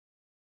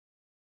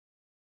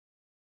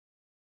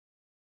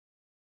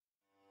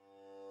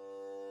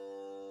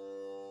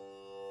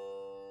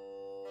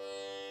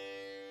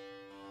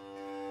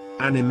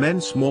An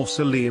immense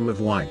mausoleum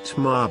of white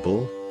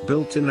marble,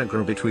 built in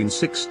Agra between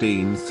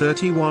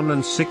 1631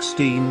 and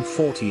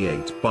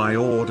 1648 by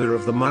order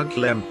of the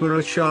Mughal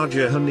Emperor Shah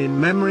Jahan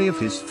in memory of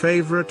his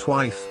favourite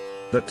wife.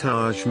 The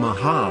Taj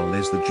Mahal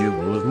is the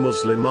jewel of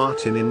Muslim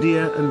art in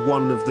India and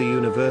one of the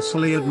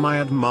universally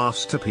admired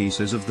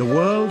masterpieces of the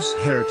world's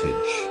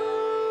heritage.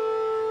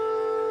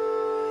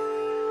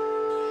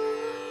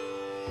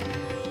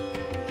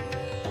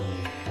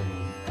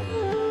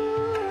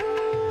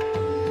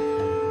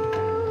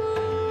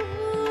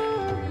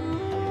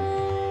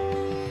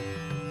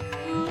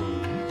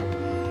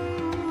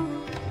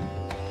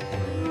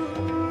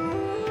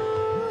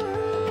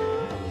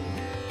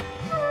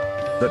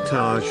 The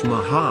Taj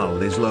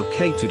Mahal is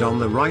located on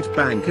the right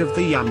bank of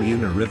the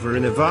Yamuna River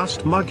in a vast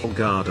Mughal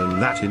garden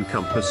that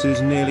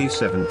encompasses nearly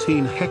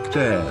 17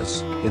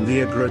 hectares, in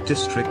the Agra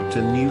district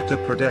in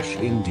Uttar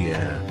Pradesh,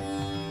 India.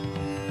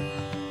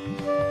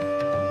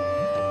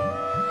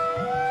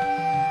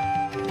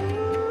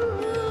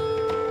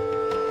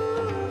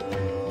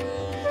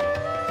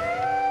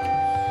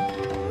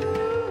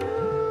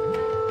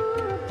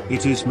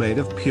 It is made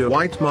of pure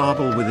white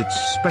marble with its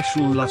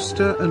special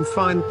luster and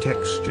fine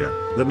texture.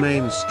 The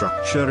main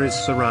structure is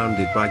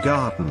surrounded by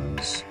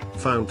gardens,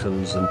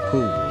 fountains and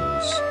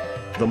pools.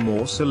 The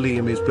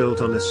mausoleum is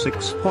built on a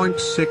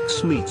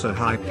 6.6-meter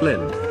high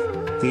plinth.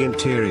 The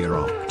interior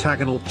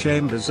octagonal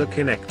chambers are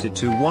connected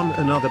to one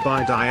another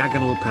by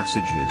diagonal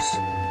passages.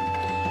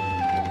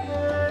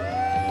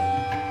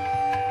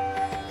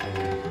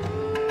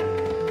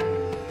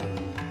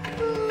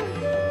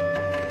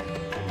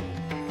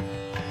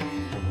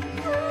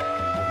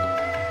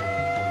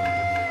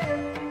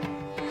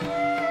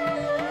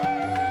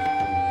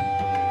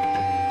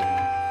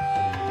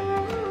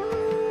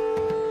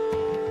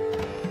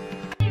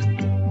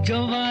 जो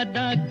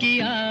वादा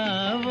किया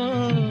वो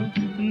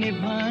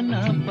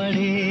निभाना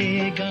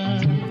पड़ेगा,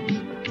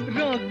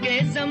 रोके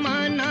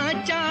ज़माना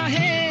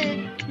चाहे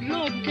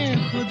रोके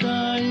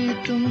खुदाई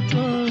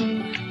तुमको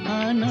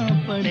आना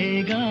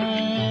पड़ेगा,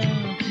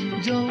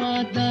 जो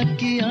वादा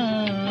किया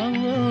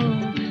वो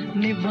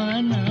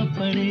निभाना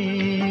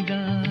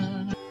पड़ेगा.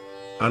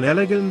 An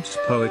elegant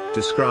poet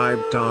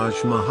described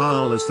Taj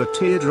Mahal as the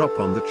teardrop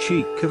on the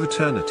cheek of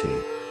eternity.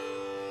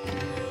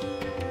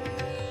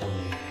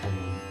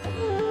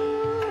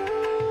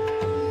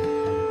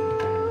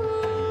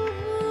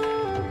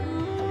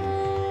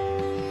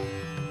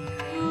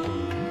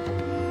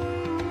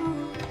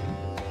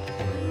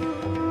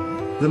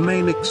 The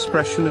main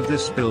expression of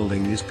this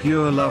building is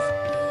pure love.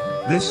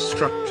 This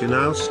structure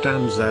now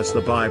stands as the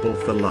Bible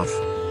for love.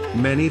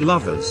 Many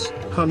lovers,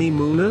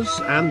 honeymooners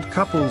and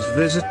couples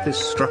visit this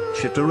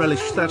structure to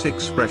relish that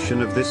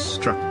expression of this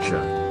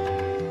structure.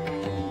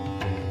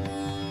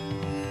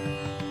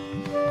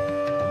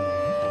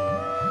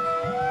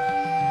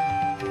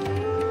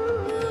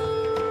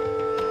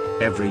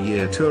 Every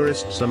year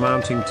tourists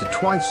amounting to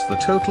twice the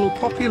total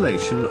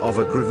population of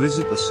Agra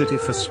visit the city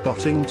for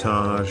spotting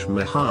Taj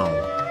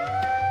Mahal.